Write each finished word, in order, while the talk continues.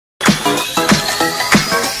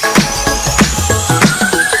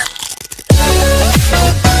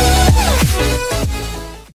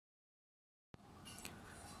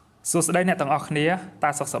សួស្តីអ្នកទាំងអស់គ្នាតើ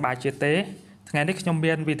សុខសប្បាយជាទេថ្ងៃនេះខ្ញុំ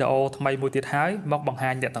មានវីដេអូថ្មីមួយទៀតហើយមកបង្ហា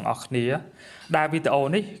ញអ្នកទាំងអស់គ្នាដែលវីដេអូ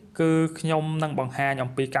នេះគឺខ្ញុំនឹងបង្ហាញអំ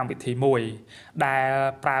ពីកម្មវិធីមួយដែល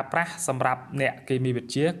ប្រើប្រាស់សម្រាប់អ្នកគីមីវិ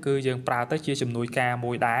ទ្យាគឺយើងប្រើទៅជាជំនួយការ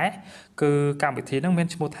មួយដែរគឺកម្មវិធីហ្នឹងមាន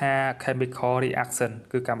ឈ្មោះថា Chemical Reaction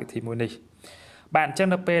គឺកម្មវិធីមួយនេះបាទអញ្ចឹង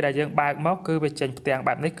នៅពេលដែលយើងបើកមកគឺវាចេញផ្ទាំង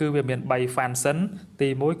បែបនេះគឺវាមាន3 function ទី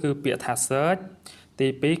1គឺពាក្យថា search ទី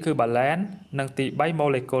2គឺ balance និងទី3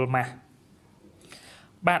 molecule mass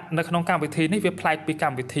បាទនៅក្នុងកម្មវិធីនេះវាប្លែកពីក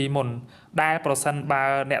ម្មវិធីមុនដែលប្រសិនបើ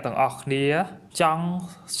អ្នកទាំងអស់គ្នាចង់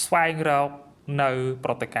ស្វែងរកនៅប្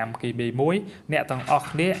រតិកម្មគីមីមួយអ្នកទាំងអស់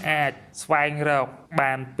គ្នាអាចស្វែងរក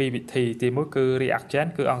បានពីវិធីទី1គឺ reaction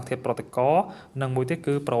គឺអង្គធាតុប្រតិករនិងមួយទៀត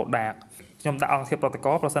គឺ product ខ្ញុំដាក់អង្គធាតុប្រតិក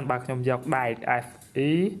រប្រសិនបើខ្ញុំយកដែក Fe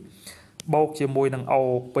បូកជាមួយនឹង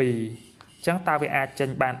O2 អញ្ចឹងតើវាអាចចេញ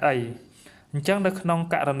បានអីអញ្ចឹងនៅក្នុង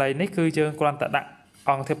ករណីនេះគឺយើងគ្រាន់តែដាក់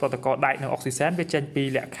អង្គធាតុប្រតិករដែកនិងអុកស៊ីសែនវាចេញពី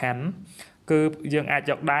លក្ខខណ្ឌគឺយើងអាច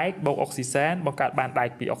យកដែកបូកអុកស៊ីសែនបង្កើតបានដែក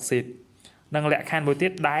ពីអុកស៊ីតនិងលក្ខខណ្ឌមួយទៀ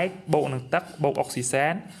តដែកបូកនឹងទឹកបូកអុកស៊ីសែ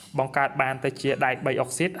នបង្កើតបានទៅជាដែក3អុ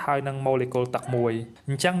កស៊ីតហើយនឹងម៉ូលេគុលទឹកមួយ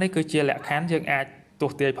អញ្ចឹងនេះគឺជាលក្ខខណ្ឌយើងអាចទ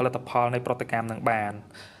ស្សន៍ទាយផលិតផលនៃប្រតិកម្មនឹងបាន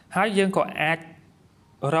ហើយយើងក៏អាច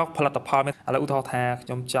រកផលិតផលឥឡូវឧទាហរណ៍ថាខ្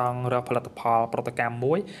ញុំចង់រកផលិតផលប្រតិកម្ម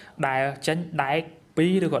មួយដែលចេញដែក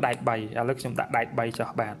2ឬក៏ដែក3ឥឡូវខ្ញុំដាក់ដែក3ចុះ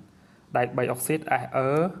បាទដែក3អុកស៊ីត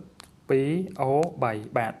Fe2O3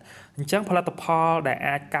 បាទអញ្ចឹងផលិតផលដែល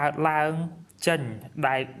អាចកើតឡើងចេញ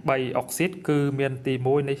ដែក3អុកស៊ីតគឺមានទី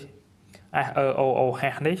1នេះ SeOOH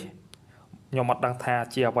នេះខ្ញុំអត់ដឹងថា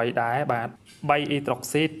ជាអ្វីដែរបាទ3អ៊ីដ្រុក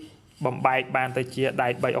ស៊ីតបំបែកបានទៅជាដែ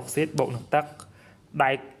ក3អុកស៊ីតបូកនឹងទឹក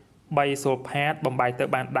ដែក3សូលផាតបំបែកទៅ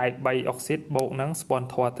បានដែក3អុកស៊ីតបូកនឹងស្ពន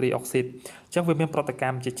ធ័រ3អុកស៊ីតអញ្ចឹងវាមានប្រតិក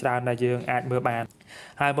ម្មជាច្រើនដែលយើងអាចមើលបាន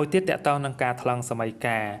ហើយមួយទៀតតកតងនឹងការថ្លឹងសម័យ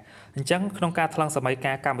កាលអញ្ចឹងក្នុងការថ្លឹងសម័យ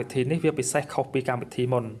កាលកម្មវិធីនេះវាពិសេសខុសពីកម្មវិធី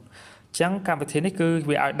មុនអញ្ចឹងកម្មវិធីនេះគឺ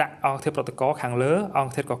វាឲ្យដាក់អង្គធាតុប្រតិករខាងលើអង្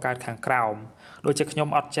គធាតុកកើតខាងក្រោមដូចជាខ្ញុំ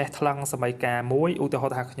អត់ចេះថ្លឹងសម័យកាលមួយឧទាហរ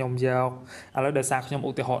ណ៍ថាខ្ញុំយកឥឡូវដោយសារខ្ញុំឧ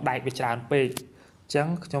ទាហរណ៍ដែកវាច្រើនពេកអញ្ចឹង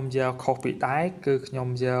ខ្ញុំយកខុសពីដែកគឺខ្ញុំ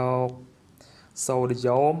យកសូឌី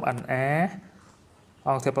យ៉ូម Na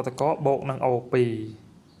អង្គធាតុប្រតិករបូកនឹង O2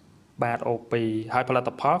 បាទ O2 ហើយផលិត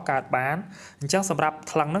ផលកើតបានអញ្ចឹងសម្រាប់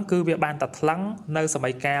ថ្លឹងហ្នឹងគឺវាបានតែថ្លឹងនៅសម័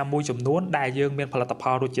យកាលមួយចំនួនដែលយើងមានផលិតផ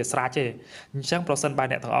លរួចជាស្រេចទេអញ្ចឹងប្រសិនបើ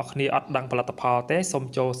អ្នកទាំងអស់គ្នាអត់ដឹងផលិតផលទេសូម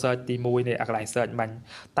ចូល search ទី1នេះកន្លែង search មិញ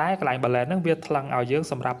តែកន្លែង balance ហ្នឹងវាថ្លឹងឲ្យយើង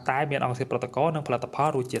សម្រាប់តែមានអង្គធាតុប្រតិករនិងផលិតផល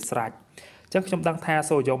រួចជាស្រេចអញ្ចឹងខ្ញុំដឹងថា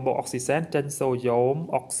សូឌីយ៉ូមបូកអុកស៊ីសែនចេញសូឌីយ៉ូម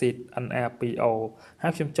អុកស៊ីត Na2O ហើ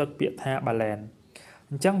យខ្ញុំចុចពាក្យថា balance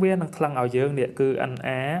អញ្ចឹងវានឹងថ្លឹងឲ្យយើងនេះគឺ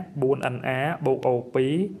Na 4Na បូក O2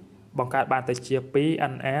 បង្កើតបានទៅជា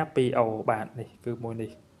 2Na2O បាទនេះគឺមួយនេះ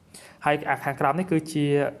ហើយខាងក្រោមនេះគឺជា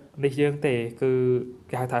នេះយើងទេគឺ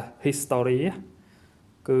គេហៅថា history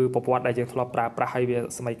គឺប្រព័ន្ធដែលយើងធ្លាប់ប្រើប្រាស់ឲ្យវា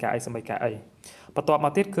សម័យកាលអីបន្ទាប់ម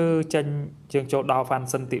កទៀតគឺចេញយើងចូលដល់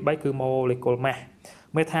function ទី3គឺ molecule mass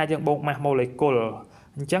មានថាយើងបូក mass molecule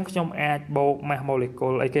អញ្ចឹងខ្ញុំអាចបូក mass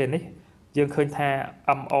molecule អីគេនេះយើងឃើញថា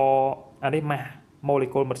MO អានេះ mass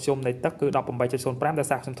molecule មធ្យមនៃទឹកគឺ 18.05 ដែល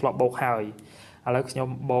សារខ្ញុំធ្លាប់បូកហើយឥឡូវខ្ញុំ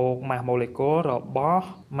បូក mass molecule របស់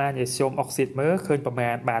magnesium oxide មើលឃើញប្រមា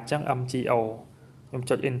ណបាទអញ្ចឹង MgO ខ្ញុំ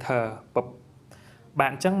ចុច enter បាទ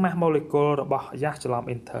អញ្ចឹង mass molecule របស់ច្រឡំ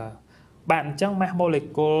enter បាទអញ្ចឹង mass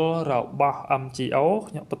molecule របស់ MgO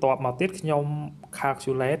ខ្ញុំបន្ទាប់មកទៀតខ្ញុំ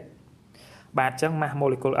calculate បាទអញ្ចឹង mass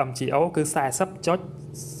molecule MgO គឺ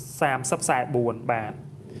 40.3044 បាទ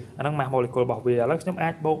អាហ្នឹង mass molecule របស់វាឥឡូវខ្ញុំអា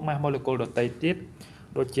ចបូក mass molecule ដទៃទៀត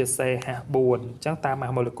ដូចជា CH4 អញ្ចឹងតាម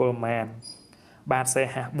mass molecule ប៉ុន្មានបាទ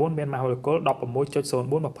CH4 មាន mass molecule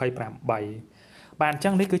 16.0428 បាទអញ្ចឹ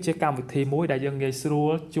ងនេះគឺជាកម្មវិធីមួយដែលយើងងាយស្រួ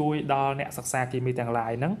លជួយដល់អ្នកសិក្សាគីមីទាំងឡា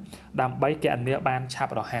យហ្នឹងដើម្បីគណនាបានឆា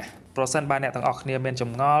ប់រហ័សប្រសិនបើអ្នកទាំងអស់គ្នាមានច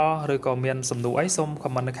ម្ងល់ឬក៏មានសំណួរអីសូម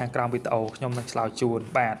comment នៅខាងក្រោមវីដេអូខ្ញុំនឹងឆ្លើយជូន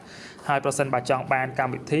បាទហើយប្រសិនបើចង់បានកម្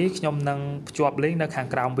មវិធីខ្ញុំនឹងភ្ជាប់ link នៅខាង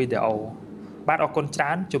ក្រោមវីដេអូបាទអរគុណច្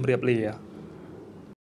រើនជម្រាបលា